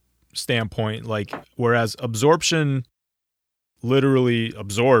technical standpoint, like whereas absorption literally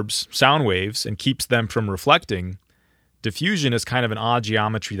absorbs sound waves and keeps them from reflecting, diffusion is kind of an odd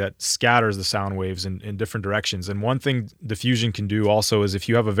geometry that scatters the sound waves in different directions. And one thing diffusion can do also is if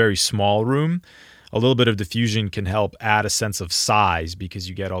you have a very small room, a little bit of diffusion can help add a sense of size because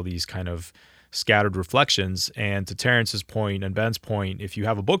you get all these kind of scattered reflections. And to Terrence's point and Ben's point, if you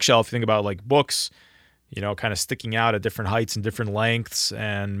have a bookshelf, think about like books, kind of sticking out at different heights and different lengths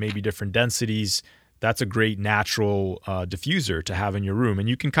and maybe different densities, that's a great natural diffuser to have in your room. And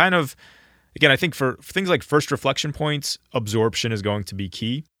you can kind of, again, I think for things like first reflection points, absorption is going to be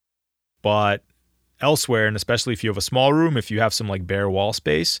key. But elsewhere, and especially if you have a small room, if you have some like bare wall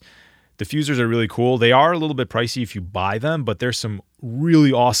space, diffusers are really cool. They are a little bit pricey if you buy them, but there's some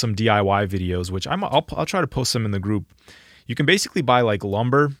really awesome DIY videos, which I'll try to post them in the group. You can basically buy like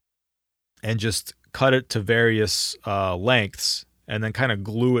lumber and just cut it to various lengths and then kind of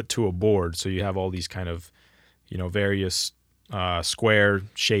glue it to a board. So you have all these kind of, various square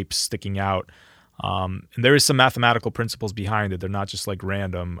shapes sticking out. And there is some mathematical principles behind it. They're not just like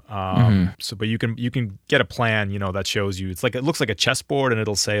random. But you can get a plan, that shows you. It looks like a chessboard, and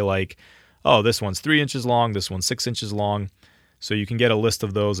it'll say like, oh, this one's 3 inches long, this one's 6 inches long. So you can get a list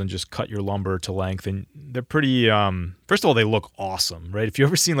of those and just cut your lumber to length. And they're pretty. First of all, they look awesome, right? If you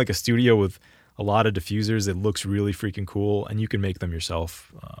ever seen like a studio with a lot of diffusers, it looks really freaking cool, and you can make them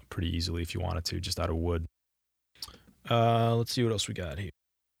yourself pretty easily if you wanted to, just out of wood. Let's see what else we got here.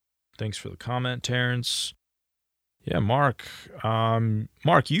 Thanks for the comment, Terrence. Yeah, Mark.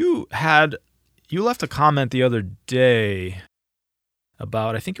 Mark, you left a comment the other day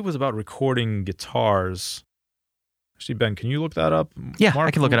about, I think it was about recording guitars. Actually, Ben, can you look that up? Yeah, Mark,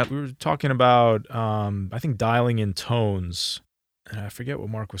 I can look it up. We were talking about, I think, dialing in tones. And I forget what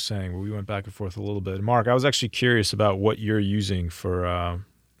Mark was saying, but we went back and forth a little bit. Mark, I was actually curious about what you're using for a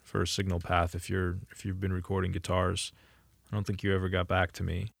signal path if you've been recording guitars. I don't think you ever got back to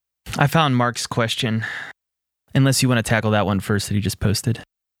me. I found Mark's question, unless you want to tackle that one first that he just posted.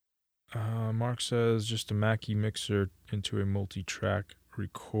 Mark says, just a Mackie mixer into a multi-track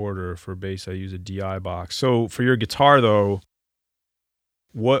recorder. For bass, I use a DI box. So for your guitar, though,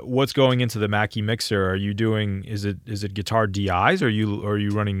 what's going into the Mackie mixer? Are you doing, is it guitar DIs, or are you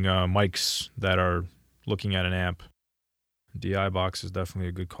running mics that are looking at an amp? DI box is definitely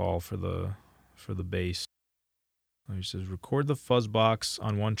a good call for the bass. He says, record the fuzz box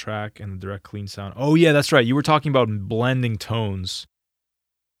on one track and the direct clean sound. Oh, yeah, that's right. You were talking about blending tones.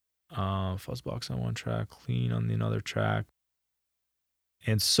 Fuzz box on one track, clean on the another track.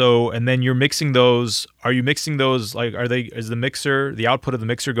 And then you're mixing those. Are you mixing those, like, is the output of the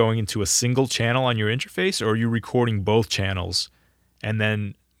mixer going into a single channel on your interface, or are you recording both channels and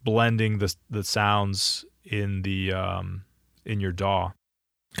then blending the sounds in your DAW?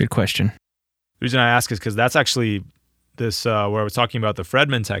 Good question. The reason I ask is because that's actually this, where I was talking about the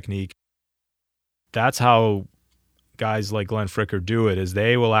Fredman technique. That's how guys like Glenn Fricker do it, is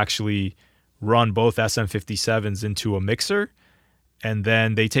they will actually run both SM57s into a mixer, and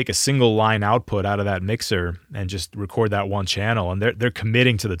then they take a single line output out of that mixer and just record that one channel. And they're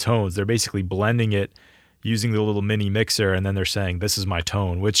committing to the tones. They're basically blending it using the little mini mixer, and then they're saying, this is my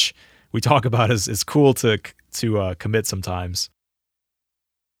tone, which we talk about is cool to commit sometimes.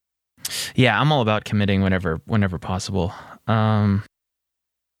 Yeah, I'm all about committing whenever possible. Do you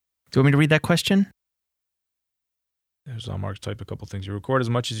want me to read that question? There's Mark's type a couple things. You record as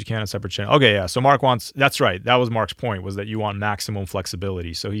much as you can on separate channel. Okay, yeah. So Mark wants, that's right. That was Mark's point, was that you want maximum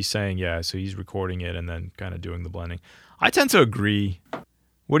flexibility. So he's saying, yeah, so he's recording it and then kind of doing the blending. I tend to agree.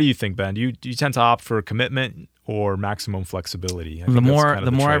 What do you think, Ben? Do you tend to opt for commitment or maximum flexibility? The more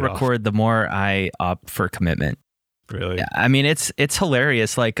I record, the more I opt for commitment. Really? Yeah, I mean, it's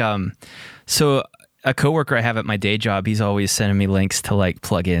hilarious. Like, so a coworker I have at my day job, he's always sending me links to like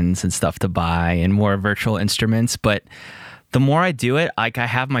plugins and stuff to buy and more virtual instruments. But the more I do it, like, I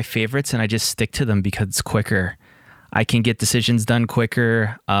have my favorites and I just stick to them because it's quicker. I can get decisions done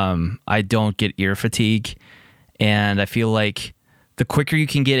quicker. I don't get ear fatigue, and I feel like the quicker you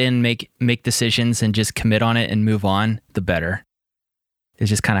can get in, make decisions and just commit on it and move on, the better. It's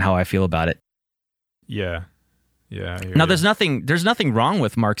just kind of how I feel about it. Yeah. Yeah. Now there's nothing wrong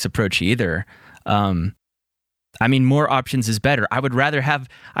with Mark's approach either. I mean, more options is better. I'd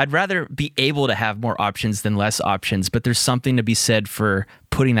rather be able to have more options than less options, but there's something to be said for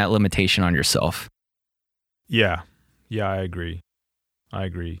putting that limitation on yourself. Yeah. Yeah, I agree.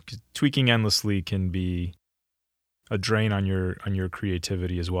 'Cause tweaking endlessly can be a drain on your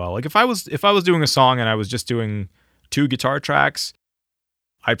creativity as well. Like if I was doing a song and I was just doing 2 guitar tracks,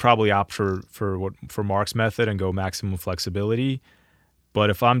 I'd probably opt for Mark's method and go maximum flexibility. But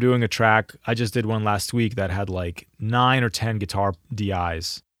if I'm doing a track, I just did one last week that had like 9 or 10 guitar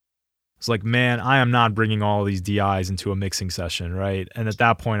DIs. It's like, man, I am not bringing all these DIs into a mixing session, right? And at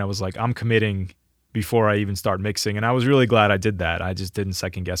that point, I was like, I'm committing before I even start mixing. And I was really glad I did that. I just didn't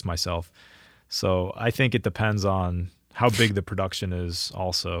second guess myself. So I think it depends on how big the production is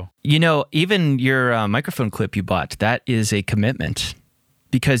also. You know, even your microphone clip you bought, that is a commitment,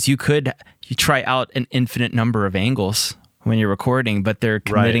 because you try out an infinite number of angles when you're recording, but they're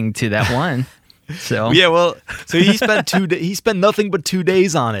committing to that one. So yeah, well, so he spent nothing but 2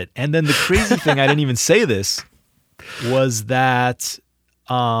 days on it. And then the crazy thing, I didn't even say this, was that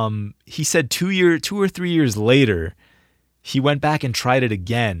he said 2 or 3 years later, he went back and tried it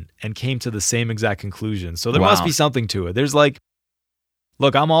again and came to the same exact conclusion. So there must be something to it. There's like,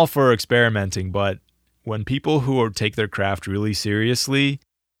 look, I'm all for experimenting, but when people who take their craft really seriously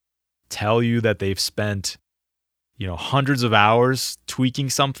tell you that they've spent, hundreds of hours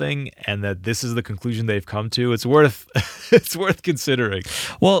tweaking something and that this is the conclusion they've come to, it's worth considering.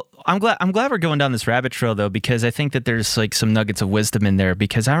 Well, I'm glad we're going down this rabbit trail though, because I think that there's like some nuggets of wisdom in there,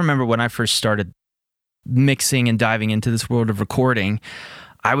 because I remember when I first started mixing and diving into this world of recording,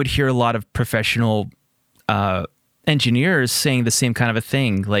 I would hear a lot of professional engineers saying the same kind of a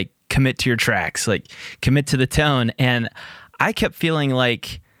thing, like commit to your tracks, like commit to the tone. And I kept feeling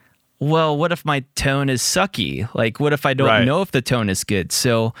like, well, what if my tone is sucky? Like, what if I don't know if the tone is good?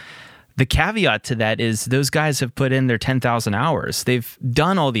 So the caveat to that is those guys have put in their 10,000 hours. They've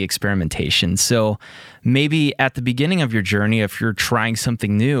done all the experimentation. So maybe at the beginning of your journey, if you're trying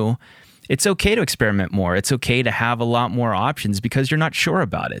something new, it's okay to experiment more. It's okay to have a lot more options because you're not sure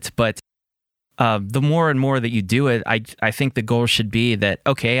about it. But the more and more that you do it, I think the goal should be that,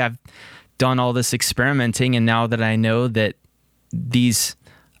 okay, I've done all this experimenting, and now that I know that these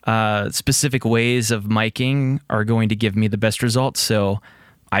specific ways of miking are going to give me the best results, so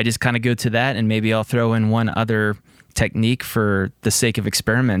I just kind of go to that, and maybe I'll throw in one other technique for the sake of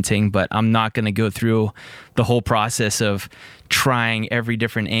experimenting, but I'm not going to go through the whole process of trying every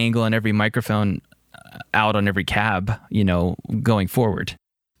different angle and every microphone out on every cab, going forward.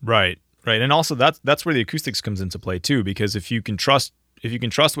 Right. And also that's where the acoustics comes into play too, because if you can trust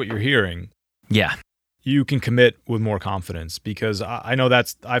what you're hearing, yeah, you can commit with more confidence. Because I know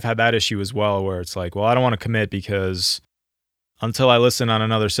I've had that issue as well, where it's like, well, I don't want to commit because until I listen on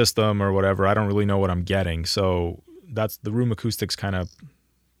another system or whatever, I don't really know what I'm getting. So that's the room acoustics kind of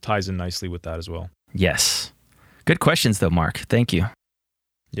ties in nicely with that as well. Yes. Good questions though, Mark. Thank you.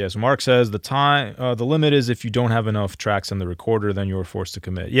 Yes, Mark says the limit is if you don't have enough tracks in the recorder, then you're forced to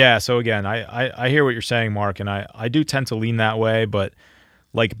commit. Yeah, so again, I hear what you're saying, Mark, and I do tend to lean that way, but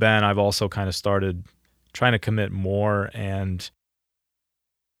like Ben, I've also kind of started trying to commit more, and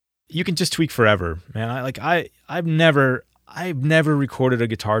you can just tweak forever, man. I've never recorded a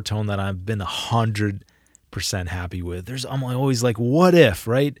guitar tone that I've been 100% happy with. I'm always like, what if,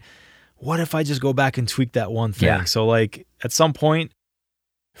 right? What if I just go back and tweak that one thing? Yeah. So like at some point,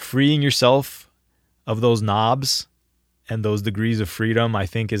 freeing yourself of those knobs and those degrees of freedom, I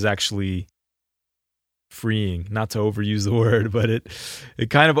think, is actually freeing. Not to overuse the word, but it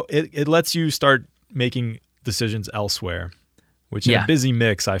kind of it lets you start making decisions elsewhere, which in a busy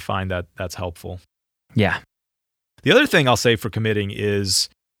mix, I find that's helpful. Yeah. The other thing I'll say for committing is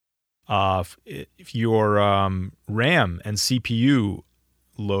if your RAM and CPU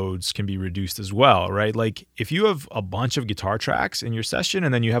loads can be reduced as well, right? Like if you have a bunch of guitar tracks in your session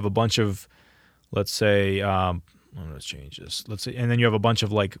and then you have a bunch of, let's say, let's change this. Let's say, and then you have a bunch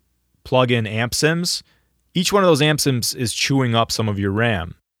of like plug-in amp sims. Each one of those amp sims is chewing up some of your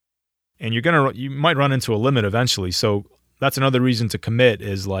RAM, and you might run into a limit eventually. So that's another reason to commit,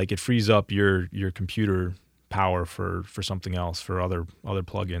 is like it frees up your computer power for something else, for other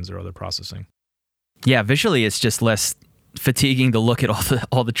plugins or other processing. Yeah, visually it's just less fatiguing to look at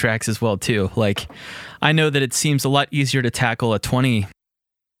all the tracks as well too. Like I know that it seems a lot easier to tackle a 20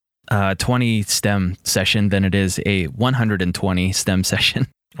 stem session than it is a 120 stem session.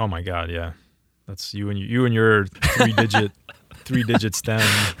 Oh my God, yeah. That's you and your 3-digit 3-digit stem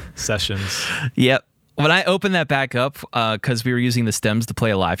sessions. Yep. When I opened that back up, because we were using the stems to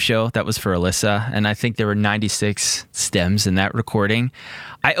play a live show, that was for Alyssa, and I think there were 96 stems in that recording.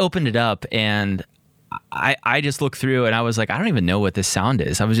 I opened it up and I just looked through and I was like, I don't even know what this sound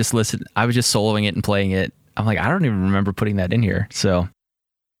is. I was just soloing it and playing it. I'm like, I don't even remember putting that in here. So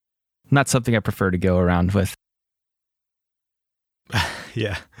not something I prefer to go around with.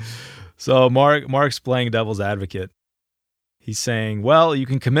 Yeah. So Mark's playing devil's advocate. He's saying, well, you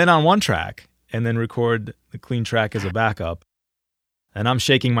can commit on one track and then record the clean track as a backup. And I'm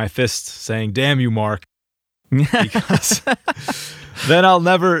shaking my fist saying, damn you, Mark. Because then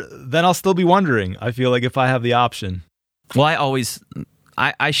I'll still be wondering, I feel like, if I have the option. Well,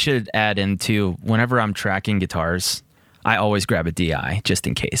 I should add in too, whenever I'm tracking guitars, I always grab a DI just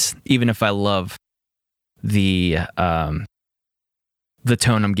in case. Even if I love the tone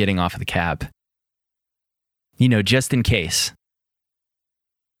I'm getting off of the cab. Just in case.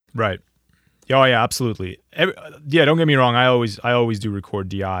 Right. Oh yeah, absolutely. Don't get me wrong. I always do record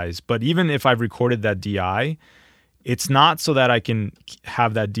DIs, but even if I've recorded that DI, it's not so that I can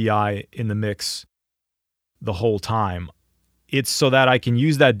have that DI in the mix the whole time. It's so that I can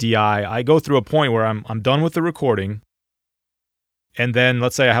use that DI. I go through a point where I'm done with the recording, and then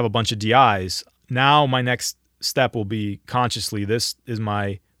let's say I have a bunch of DIs. Now my next step will be consciously, this is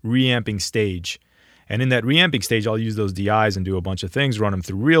my reamping stage. And in that reamping stage, I'll use those DIs and do a bunch of things, run them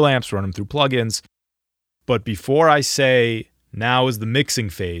through real amps, run them through plugins. But before I say, now is the mixing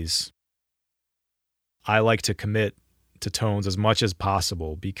phase, I like to commit to tones as much as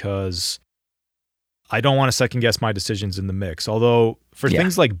possible because I don't want to second guess my decisions in the mix. Although for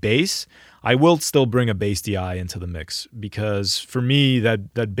things like bass, I will still bring a bass DI into the mix because for me,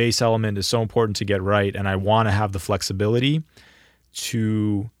 that bass element is so important to get right. And I want to have the flexibility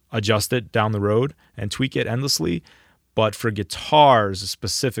to adjust it down the road and tweak it endlessly. But for guitars,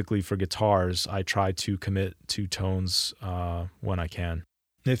 specifically for guitars, I try to commit to tones when I can.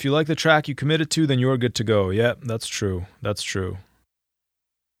 If you like the track you committed to, then you're good to go. Yep, that's true. That's true.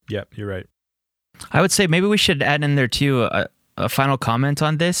 Yep, you're right. I would say maybe we should add in there too a final comment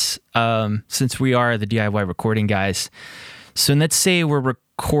on this, since we are the DIY recording guys. So let's say we're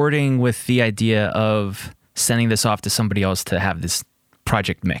recording with the idea of sending this off to somebody else to have this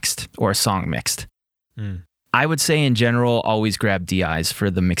project mixed or a song mixed. I would say in general, always grab DIs for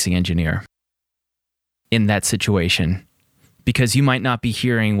the mixing engineer in that situation, because you might not be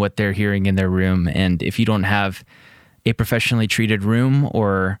hearing what they're hearing in their room. And if you don't have a professionally treated room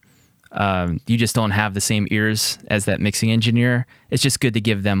or you just don't have the same ears as that mixing engineer, it's just good to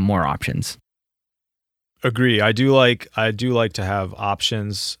give them more options. Agree. I do like to have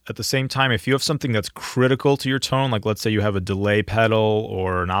options. At the same time, if you have something that's critical to your tone, like let's say you have a delay pedal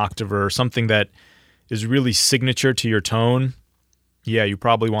or an octaver or something that is really signature to your tone, yeah, you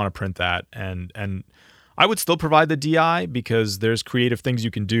probably want to print that. And I would still provide the DI because there's creative things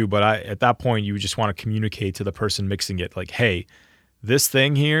you can do, but at that point you just want to communicate to the person mixing it, like, hey, this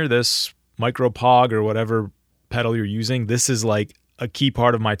thing here, this micropog or whatever pedal you're using, this is like a key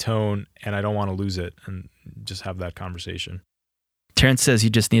part of my tone and I don't want to lose it, and just have that conversation. Terrence says you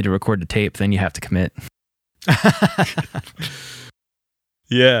just need to record the tape, then you have to commit.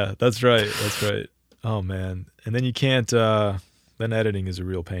 Yeah, that's right. That's right. Oh man. And then you can't, then editing is a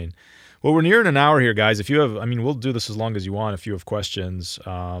real pain. Well, we're nearing an hour here, guys. If you have, we'll do this as long as you want if you have questions.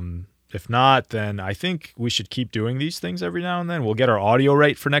 If not, then I think we should keep doing these things every now and then. We'll get our audio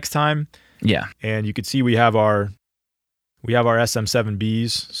right for next time. Yeah. And you can see we have our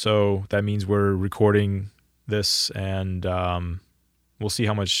SM7Bs, so that means we're recording this, and we'll see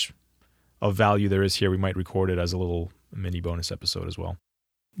how much of value there is here. We might record it as a little mini bonus episode as well.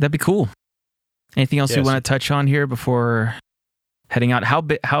 That'd be cool. Anything else you want to touch on here before heading out?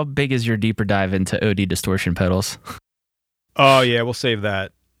 How big is your deeper dive into OD distortion pedals? Oh yeah, we'll save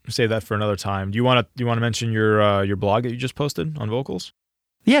that. Save that for another time. Do you want to mention your blog that you just posted on vocals?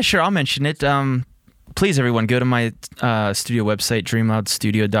 Yeah, sure. I'll mention it. Please, everyone, go to my studio website,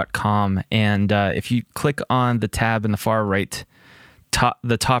 dreamloudstudio.com, and if you click on the tab in the far right,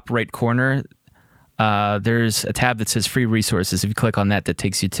 the top right corner, there's a tab that says free resources. If you click on that, that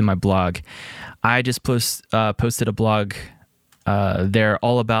takes you to my blog. I just posted a blog there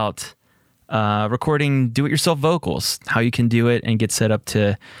all about recording do-it-yourself vocals, how you can do it and get set up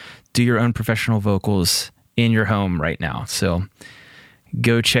to do your own professional vocals in your home right now. So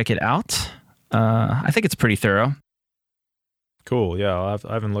go check it out. I think it's pretty thorough. Cool. Yeah,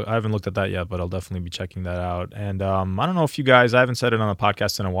 I haven't looked at that yet, but I'll definitely be checking that out. And I don't know if you guys, I haven't said it on the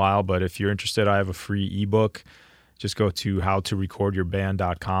podcast in a while, but if you're interested, I have a free ebook. Just go to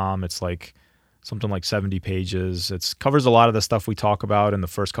howtorecordyourband.com. It's like something like 70 pages. It covers a lot of the stuff we talk about in the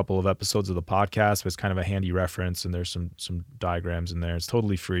first couple of episodes of the podcast, but it's kind of a handy reference, and there's some diagrams in there. It's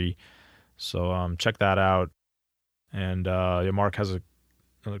totally free. So check that out. And Mark has a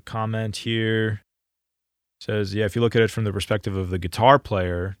comment here. Says, yeah, if you look at it from the perspective of the guitar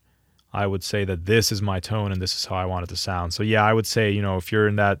player, I would say that this is my tone and this is how I want it to sound. So yeah, I would say, if you're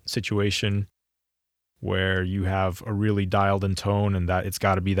in that situation where you have a really dialed in tone and that it's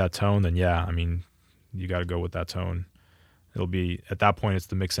got to be that tone, then yeah, I mean, you got to go with that tone. It'll be, at that point, it's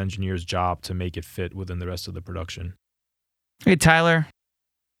the mix engineer's job to make it fit within the rest of the production. Hey, Tyler.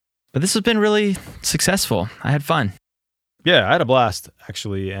 But this has been really successful. I had fun. Yeah, I had a blast,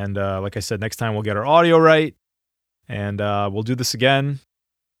 actually. And like I said, next time we'll get our audio right, and we'll do this again.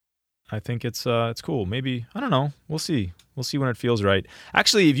 I think it's cool. Maybe, I don't know. We'll see. We'll see when it feels right.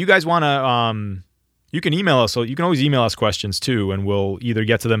 Actually, if you guys want to, you can email us. So you can always email us questions too, and we'll either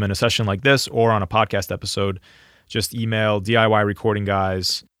get to them in a session like this or on a podcast episode. Just email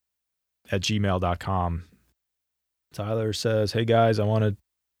DIYrecordingguys@gmail.com. Tyler says, hey guys, I want to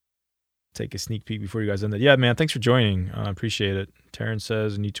take a sneak peek before you guys end it. Yeah, man, thanks for joining. I appreciate it. Terrence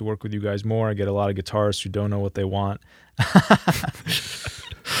says, I need to work with you guys more. I get a lot of guitarists who don't know what they want.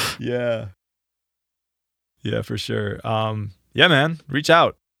 Yeah. Yeah, for sure. Yeah, man, reach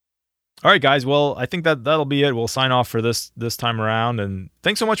out. All right, guys. Well, I think that'll be it. We'll sign off for this time around. And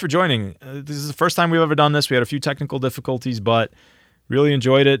thanks so much for joining. This is the first time we've ever done this. We had a few technical difficulties, but really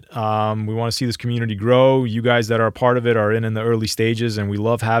enjoyed it. We want to see this community grow. You guys that are a part of it are in the early stages, and we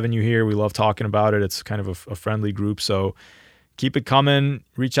love having you here. We love talking about it. It's kind of a friendly group. So keep it coming.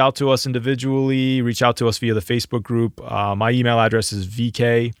 Reach out to us individually. Reach out to us via the Facebook group. My email address is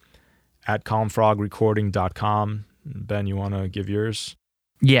vk@calmfrogrecording.com. Ben, you want to give yours?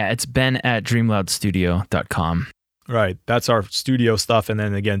 Yeah, it's ben@dreamloudstudio.com. Right. That's our studio stuff. And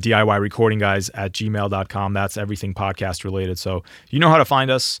then again, DIYrecordingguys@gmail.com. That's everything podcast related. So you know how to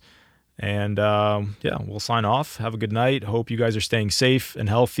find us. And yeah, we'll sign off. Have a good night. Hope you guys are staying safe and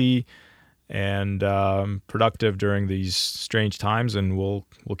healthy and productive during these strange times. And we'll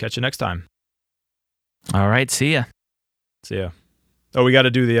catch you next time. All right. See ya. See ya. Oh, we got to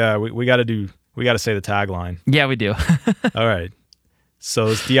do we got to say the tagline. Yeah, we do. All right. So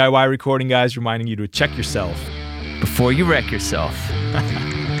it's DIY Recording Guys reminding you to check yourself before you wreck yourself.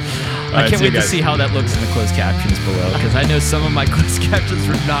 I can't wait to see how that looks in the closed captions below, because I know some of my closed captions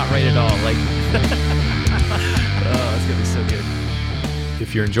were not right at all. Like, oh, it's going to be so good.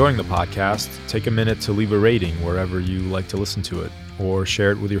 If you're enjoying the podcast, take a minute to leave a rating wherever you like to listen to it, or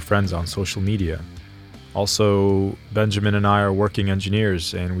share it with your friends on social media. Also, Benjamin and I are working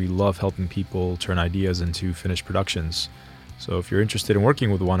engineers, and we love helping people turn ideas into finished productions. So if you're interested in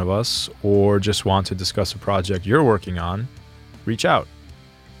working with one of us, or just want to discuss a project you're working on, reach out.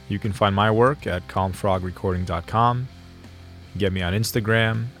 You can find my work at calmfrogrecording.com, get me on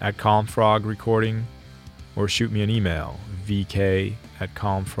Instagram @calmfrogrecording, or shoot me an email,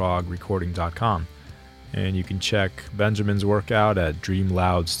 vk@calmfrogrecording.com. And you can check Benjamin's work out at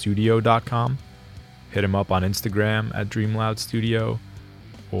dreamloudstudio.com. Hit him up on Instagram @dreamloudstudio,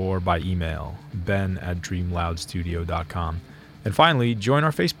 or by email, ben@dreamloudstudio.com. And finally, join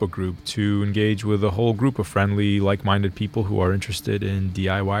our Facebook group to engage with a whole group of friendly, like-minded people who are interested in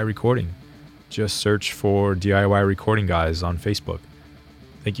DIY recording. Just search for DIY Recording Guys on Facebook.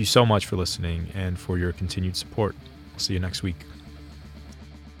 Thank you so much for listening and for your continued support. I'll see you next week.